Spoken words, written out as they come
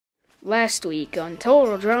Last week on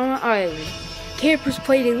Total Drama Island, campers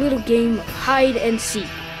played a little game of hide and seek.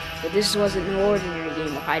 But this wasn't an ordinary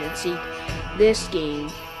game of hide and seek. This game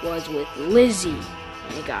was with Lizzie,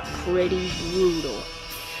 and it got pretty brutal.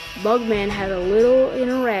 Mugman had a little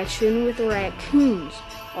interaction with raccoons,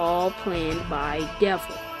 all planned by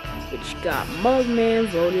Devil, which got Mugman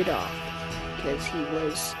voted off, because he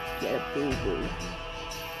was yet a boo-boo.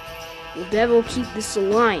 Will Devil keep this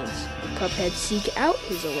alliance? Will Cuphead seek out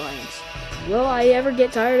his alliance? Will I ever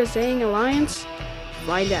get tired of saying alliance?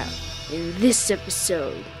 Find out in this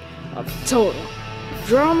episode of Total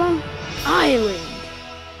Drama Island.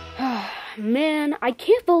 Man, I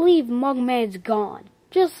can't believe Mugman's gone.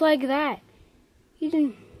 Just like that. He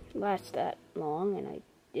didn't last that long, and I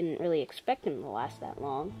didn't really expect him to last that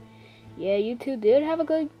long. Yeah, you two did have a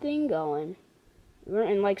good thing going. We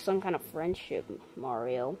weren't in like some kind of friendship,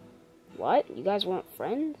 Mario. What? You guys weren't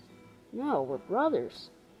friends? No, we're brothers.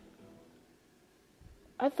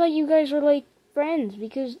 I thought you guys were like friends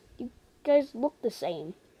because you guys look the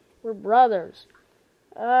same. We're brothers.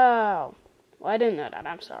 Oh. Well, I didn't know that.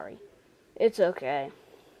 I'm sorry. It's okay.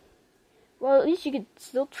 Well, at least you could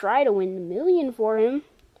still try to win the million for him.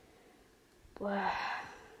 But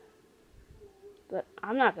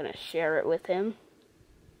I'm not going to share it with him.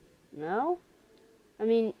 No? I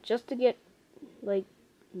mean, just to get, like,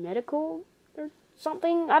 medical or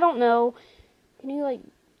something? I don't know. Can you, like,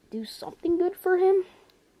 do something good for him?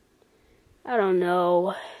 I don't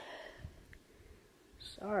know.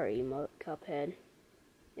 Sorry, Cuphead.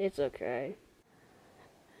 It's okay.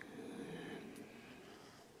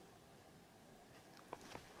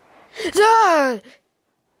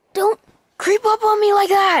 Don't creep up on me like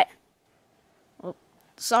that! Well,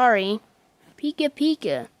 sorry.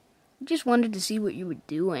 Pika. I just wanted to see what you were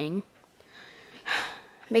doing.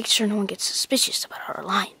 Make sure no one gets suspicious about our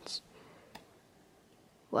alliance.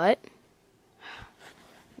 What?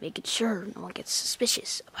 Making sure no one gets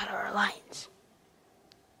suspicious about our alliance.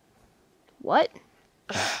 What?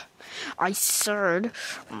 I said,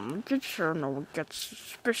 making sure no one gets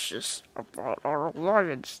suspicious about our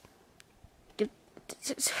alliance.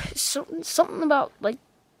 Something about, like,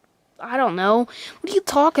 I don't know. What are you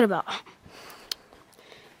talking about?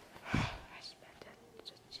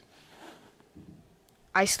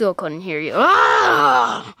 I still couldn't hear you.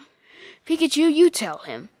 Ah! Pikachu, you tell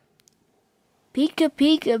him. Pika.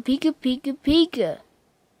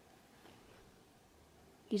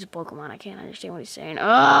 He's a Pokemon. I can't understand what he's saying.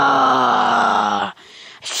 Ah!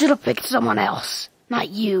 I should have picked someone else, not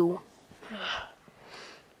you.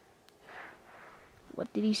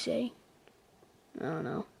 What did he say? I don't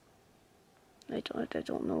know. I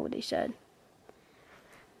don't know what he said.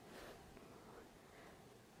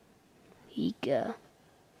 Pika.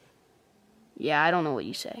 Yeah, I don't know what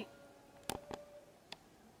you say.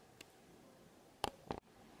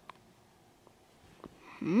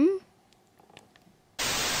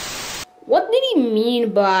 What did he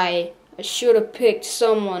mean by, I should have picked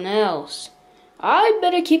someone else? I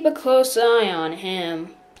better keep a close eye on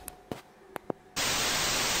him.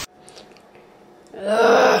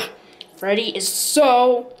 Ugh, Freddy is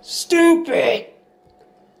so stupid.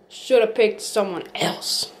 Should have picked someone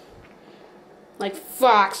else. Like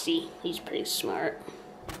Foxy, he's pretty smart.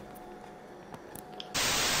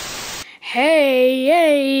 Hey,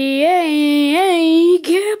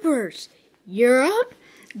 campers! You're up?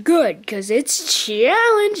 Good, 'cause it's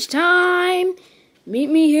challenge time! Meet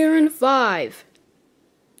me here in 5.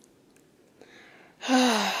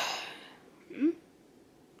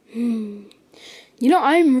 You know,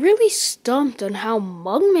 I'm really stumped on how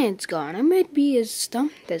Mugman's gone. I might be as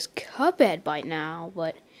stumped as Cuphead by now,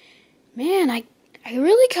 but man, I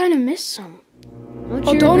really kind of miss him.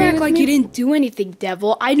 Don't act like you didn't do anything,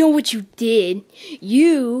 Devil. I know what you did.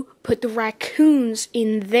 You put the raccoons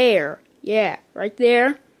in there. Yeah, right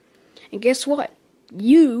there. And guess what?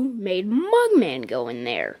 You made Mugman go in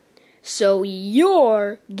there. So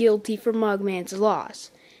you're guilty for Mugman's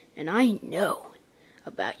loss. And I know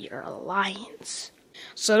about your alliance.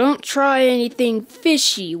 So don't try anything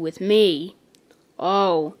fishy with me.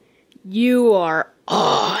 Oh, you are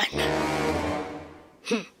on.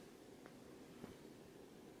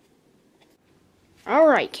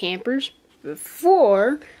 Alright, campers,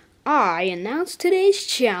 before I announce today's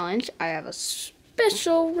challenge, I have a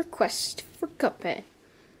special request for Cuphead.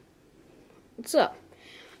 What's up?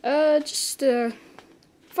 Just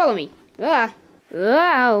follow me.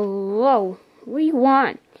 Whoa, what do you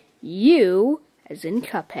want? You, as in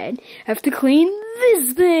Cuphead, have to clean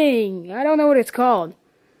this thing. I don't know what it's called.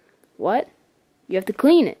 What? You have to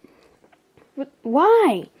clean it.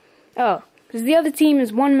 Why? Oh, because the other team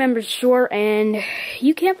is one member short, and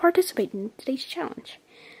you can't participate in today's challenge.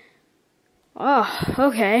 Oh,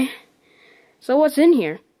 okay. So what's in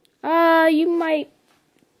here? You might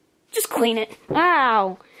just clean it.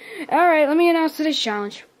 Ow! Alright, let me announce today's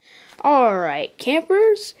challenge. Alright,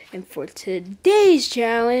 campers, and for today's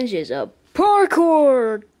challenge is a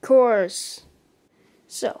parkour course.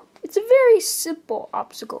 So, it's a very simple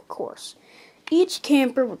obstacle course. Each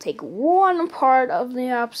camper will take one part of the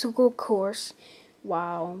obstacle course,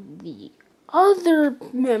 while the other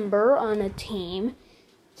member on a team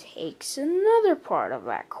takes another part of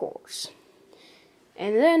that course.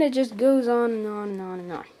 And then it just goes on and on and on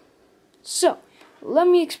and on. So, let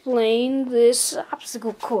me explain this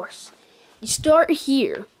obstacle course. You start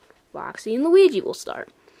here. Foxy and Luigi will start.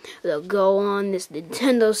 They'll go on this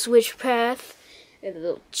Nintendo Switch path, and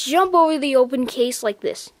they'll jump over the open case like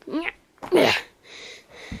this.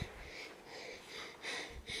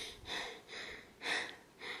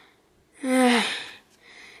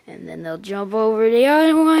 And then they'll jump over the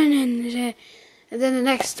other one, and then the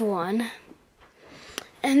next one.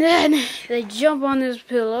 And then they jump on this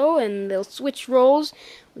pillow, and they'll switch roles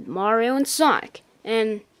with Mario and Sonic.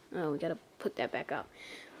 And, oh, we gotta put that back up.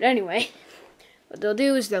 But anyway, what they'll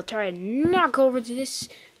do is they'll try to knock over to this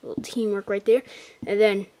little teamwork right there. And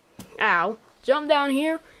then, ow, jump down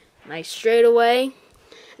here, nice straight away.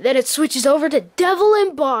 Then it switches over to Devil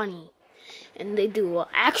and Bonnie. And they do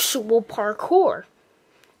actual parkour.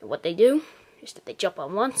 And what they do is that they jump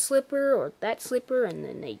on one slipper or that slipper, and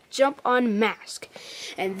then they jump on Mask.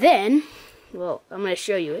 And then, well, I'm going to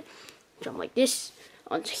show you it. Jump like this,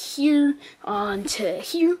 onto here, onto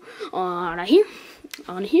here, onto here,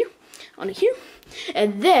 onto here, onto here.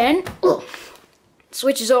 And then, it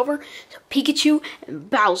switches over to Pikachu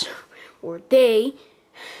and Bowser, where they,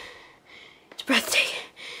 it's breathtaking.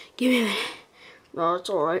 Give me a minute. No, it's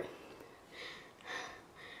alright.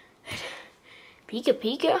 Pika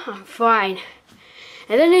Pika, I'm fine.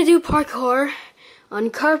 And then they do parkour on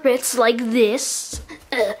carpets like this.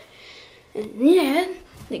 And then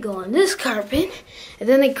they go on this carpet, and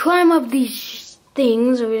then they climb up these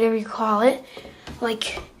things, or whatever you call it,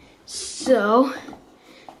 like so.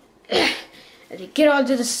 And they get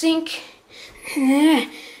onto the sink,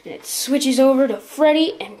 and it switches over to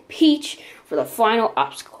Freddy and Peach for the final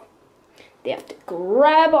obstacle. They have to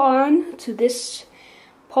grab on to this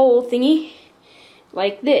pole thingy,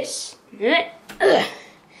 like this. And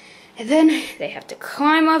then they have to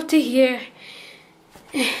climb up to here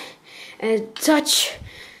and touch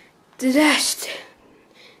the nest,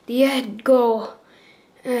 the end goal.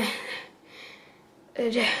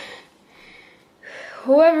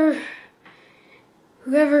 Whoever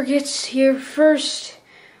gets here first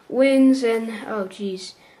wins, and oh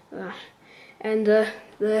geez, and the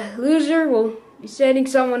loser will be sending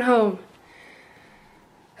someone home.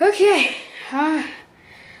 Okay,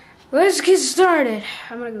 let's get started.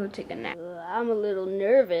 I'm gonna go take a nap. I'm a little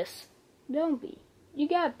nervous. Don't be. You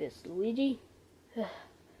got this, Luigi.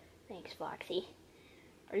 Thanks, Foxy.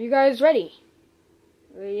 Are you guys ready?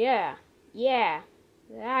 Yeah. Yeah.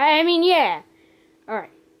 I mean, yeah.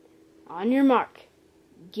 Alright. On your mark.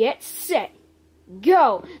 Get set.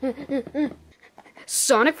 Go.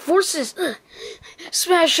 Sonic Forces.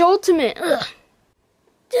 Smash Ultimate.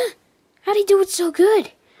 How'd he do it so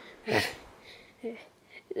good? Yeah.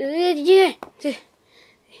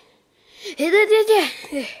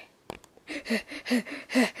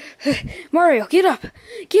 Mario, get up!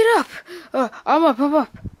 Get up! I'm up. Well,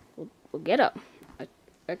 get up.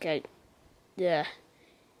 Okay. Yeah.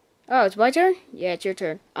 Oh, it's my turn? Yeah, it's your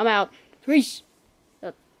turn. I'm out. Peace.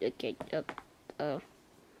 Okay.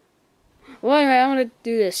 Well, anyway, I'm gonna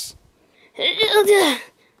do this.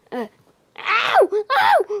 Ow!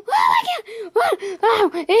 Ow! Oh my god! What? Ow!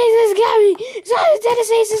 Ace got me! Sorry, Dennis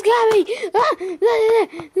Ace got me!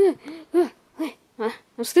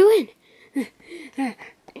 I'm still in.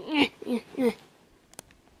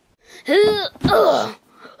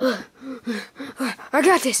 I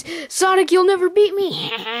got this. Sonic, you'll never beat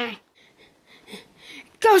me.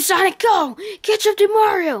 Go, Sonic, go! Catch up to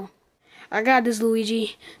Mario. I got this,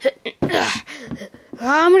 Luigi.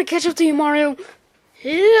 I'm gonna catch up to you, Mario.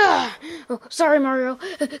 Oh, sorry, Mario.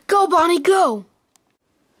 Go, Bonnie, go!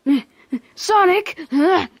 Sonic!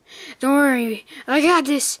 Don't worry, I got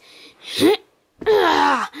this.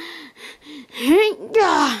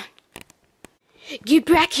 Get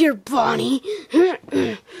back here, Bonnie.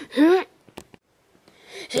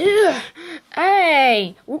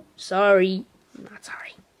 Hey! Oops, sorry. Not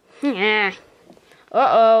sorry.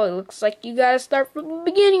 Uh-oh, it looks like you gotta start from the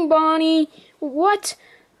beginning, Bonnie. What?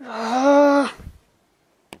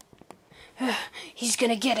 He's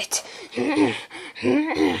gonna get it.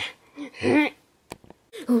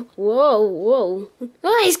 Whoa, whoa.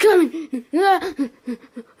 Oh, he's coming.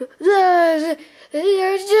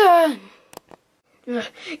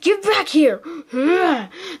 Get back here.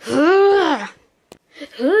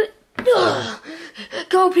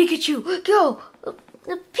 Go, Pikachu. Go.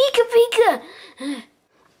 Pika, Pika.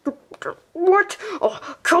 What? Oh,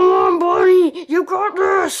 come on, buddy. You got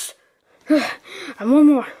this. And one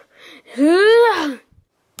more.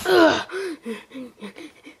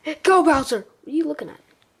 Go, Bowser. What are you looking at?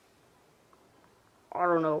 I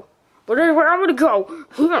don't know. But anyway, I'm gonna go.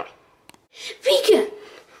 Pika!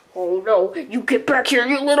 Oh no, you get back here,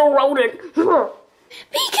 you little rodent! Pika!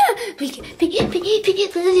 Pika! Pika! Pika! Pika!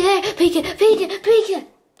 Pika! Pika! Pika!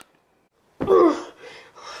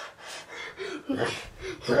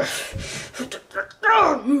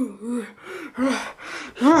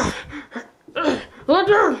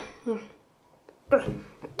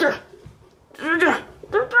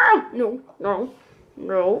 No, no,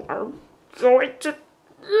 no, I'm going to...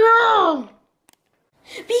 No!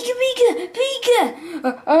 Pika, Pika, Pika!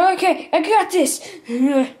 Okay, I got this.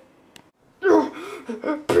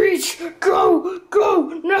 Peach, go, go,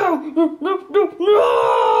 no, no, no,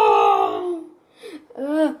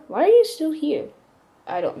 no! Why are you still here?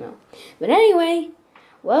 I don't know. But anyway,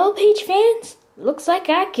 well, Peach fans, looks like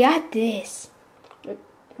I got this.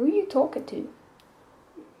 Who are you talking to?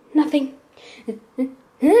 Nothing. Come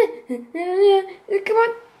on.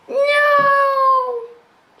 No!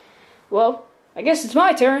 Well, I guess it's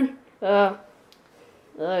my turn. You're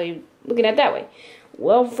looking at it that way.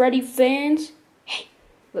 Well, Freddy fans. Hey,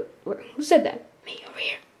 look, who said that? Me over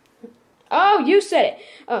here. Oh, you said it.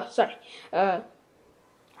 Oh, sorry.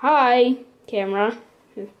 Hi, camera.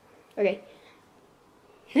 Okay.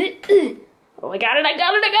 Oh, I got it, I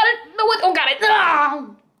got it, I got it. No, what? Oh, got it.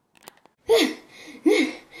 No!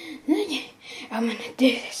 I'm gonna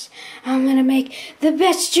do this. I'm gonna make the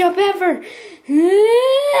best jump ever. No, we're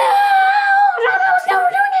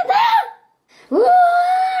doing it now. No,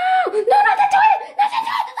 not the toilet. Not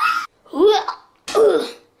the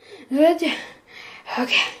toilet.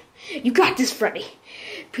 Okay, you got this, Freddy.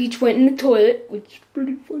 Peach went in the toilet, which is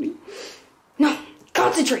pretty funny. No,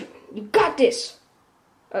 concentrate. You got this.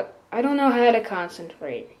 I don't know how to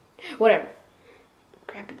concentrate. Whatever.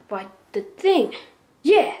 Grab it by the thing.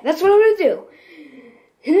 Yeah, that's what I'm gonna do.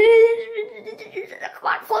 Come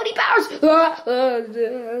on, floaty powers!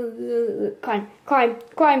 Climb, climb,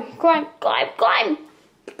 climb, climb, climb, climb,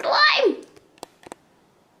 climb!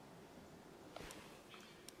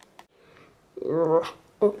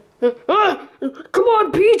 Come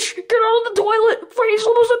on, Peach! Get out of the toilet! Freddy's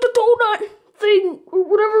almost at the donut thing, or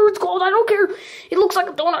whatever it's called, I don't care. It looks like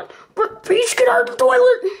a donut. But Peach, get out of the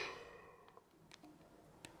toilet!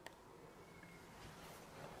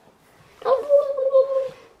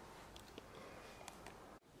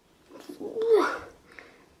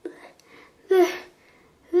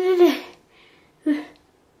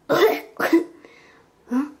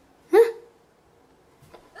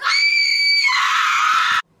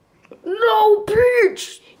 No,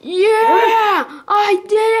 Peach! Yeah! I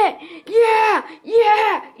did it! Yeah!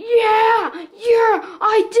 Yeah! Yeah! Yeah!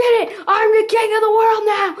 I did it! I'm the king of the world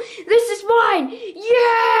now! This is mine!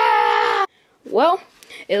 Yeah! Well,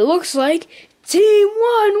 it looks like Team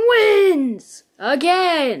 1 wins!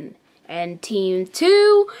 Again! And Team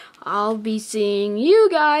 2, I'll be seeing you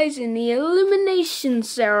guys in the elimination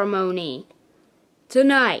ceremony.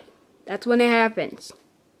 Tonight. That's when it happens.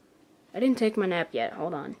 I didn't take my nap yet.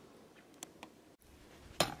 Hold on.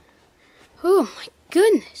 Oh my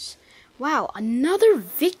goodness. Wow, another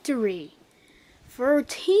victory for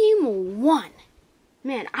Team 1.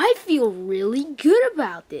 Man, I feel really good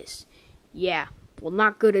about this. Yeah, well,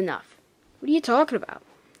 not good enough. What are you talking about?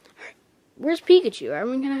 Where's Pikachu? Are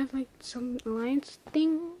we gonna have like some alliance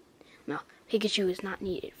thing? No, Pikachu is not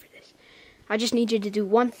needed for this. I just need you to do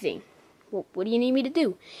one thing. Well, what do you need me to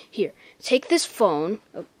do? Here, take this phone.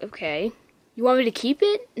 Okay. You want me to keep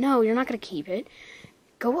it? No, you're not gonna keep it.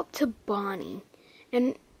 Go up to Bonnie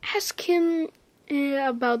and ask him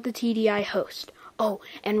about the TDI host. Oh,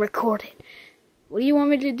 and record it. What do you want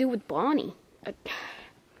me to do with Bonnie?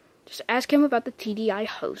 Just ask him about the TDI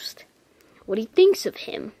host. What he thinks of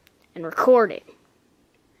him. And record it.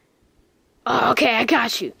 Oh, okay, I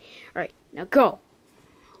got you. Alright, now go.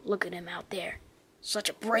 Look at him out there. Such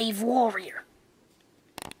a brave warrior.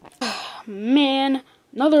 Man,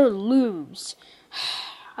 another lose.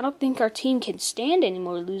 I don't think our team can stand any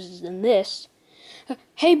more losses than this.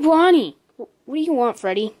 Hey, Bonnie. What do you want,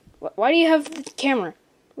 Freddy? Why do you have the camera?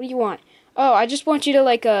 What do you want? Oh, I just want you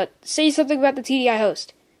to, say something about the TDI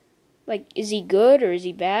host. Like, is he good or is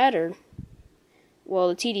he bad? Or, well,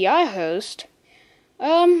 the TDI host,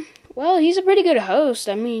 well, he's a pretty good host.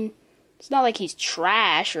 I mean, it's not like he's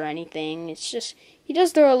trash or anything. It's just, he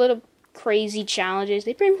does throw a little crazy challenges.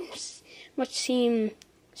 They pretty much seem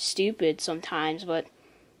stupid sometimes, but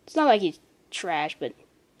it's not like he's trash. But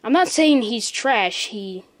I'm not saying he's trash.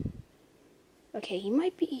 Okay, he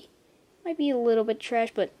might be a little bit trash,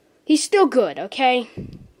 but he's still good, okay?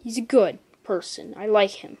 He's a good person. I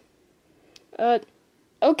like him.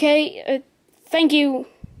 Okay, thank you.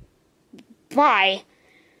 Bye.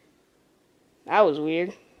 That was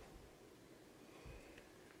weird.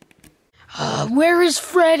 Where is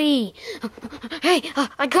Freddy? Hey,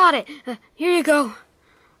 I got it. Here you go.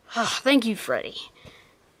 Thank you, Freddy.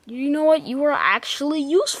 You know what? You were actually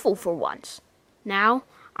useful for once. Now,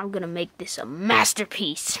 I'm gonna make this a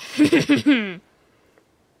masterpiece.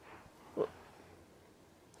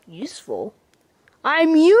 Useful?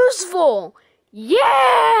 I'm useful!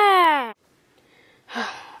 Yeah! I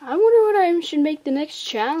wonder what I should make the next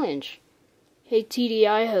challenge. Hey,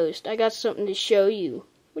 TDI host, I got something to show you.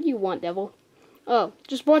 What do you want, devil? Oh,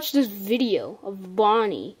 just watch this video of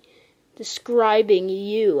Bonnie describing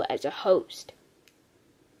you as a host.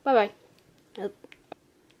 Bye-bye.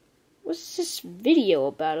 What's this video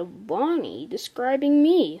about of Bonnie describing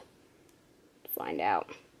me? Find out.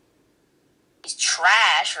 He's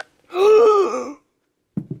trash.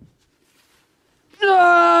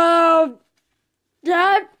 No!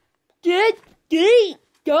 That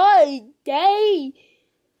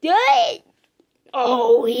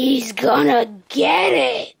Oh, he's gonna get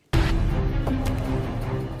it.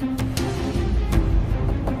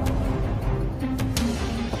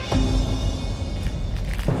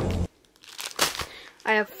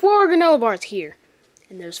 I have 4 granola bars here,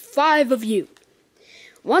 and there's 5 of you.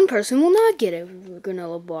 One person will not get a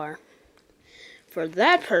granola bar. For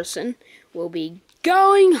that person will be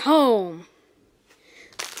going home.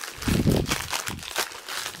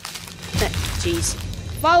 Jeez.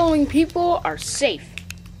 Following people are safe.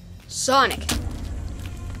 Sonic.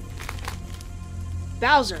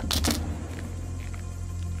 Bowser.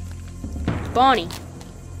 Bonnie.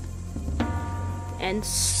 And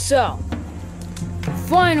so, the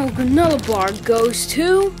final granola bar goes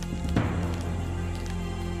to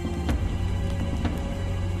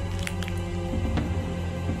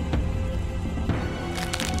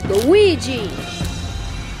Luigi.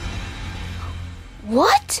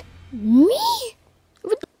 What? Me?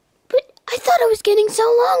 But I thought I was getting so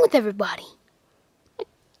along with everybody.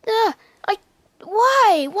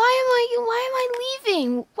 Why? Why am I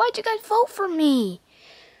leaving? Why'd you guys vote for me?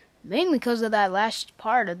 Mainly because of that last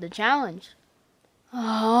part of the challenge.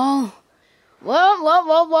 Oh. Whoa.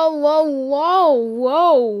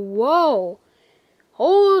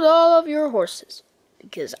 Hold all of your horses,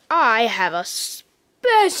 because I have a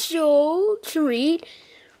special treat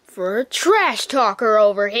for a trash talker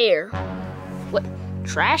over here. What?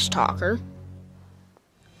 Trash talker?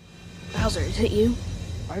 Bowser, is it you?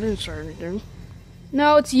 I didn't start anything.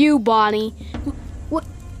 No, it's you, Bonnie. What?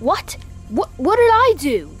 What did I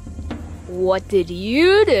do? What did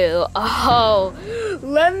you do? Oh,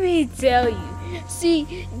 let me tell you.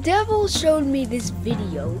 See, Devil showed me this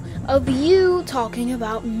video of you talking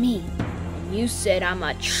about me. And you said I'm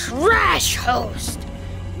a trash host.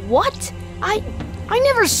 What? I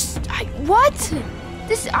never said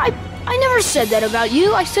that about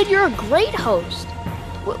you. I said you're a great host.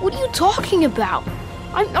 What are you talking about?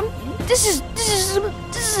 This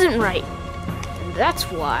isn't right. And that's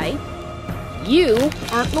why you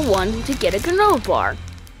aren't the one to get a granola bar.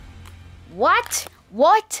 What?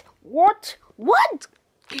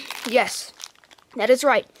 Yes, that is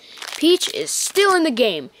right. Peach is still in the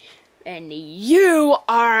game, and you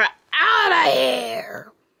are out of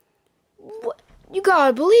here. What? You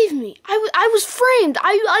gotta believe me. I was framed.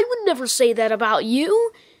 I would never say that about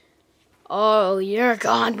you. Oh, you're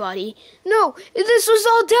gone, buddy. No, this was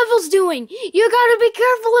all Devil's doing. You gotta be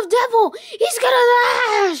careful of Devil. He's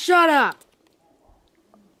gonna... shut up.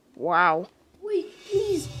 Wow. Wait,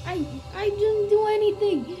 please. I didn't do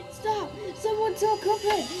anything. Stop. Someone tell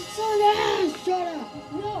Cuphead. Shut up.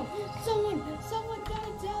 No. Someone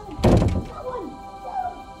gotta tell him. Someone.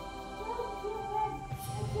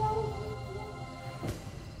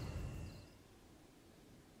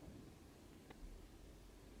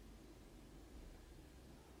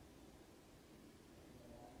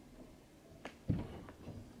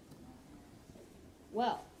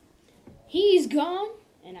 Well, he's gone,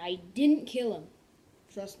 and I didn't kill him.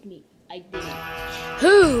 Trust me, I didn't.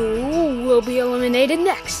 Who will be eliminated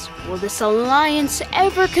next? Will this alliance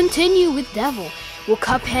ever continue with Devil? Will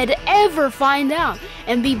Cuphead ever find out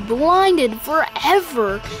and be blinded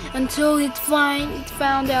forever until it's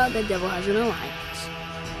found out that Devil has an alliance?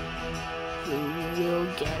 Who will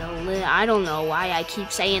get a I don't know why I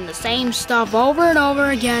keep saying the same stuff over and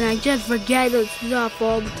over again. I just forget the stuff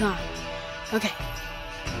all the time. Okay.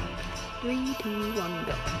 3, 2, 1,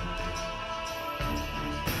 go.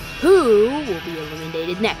 Who will be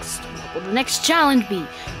eliminated next? What will the next challenge be?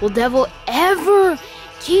 Will Devil ever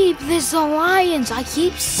keep this alliance? I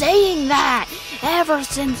keep saying that ever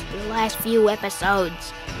since the last few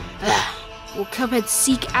episodes. Will Cuphead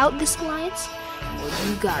seek out this alliance? Well,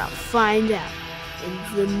 you gotta find out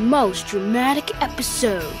in the most dramatic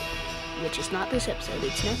episode, which is not this episode,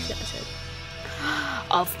 it's next episode,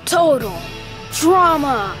 of Total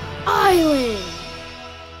Drama Island.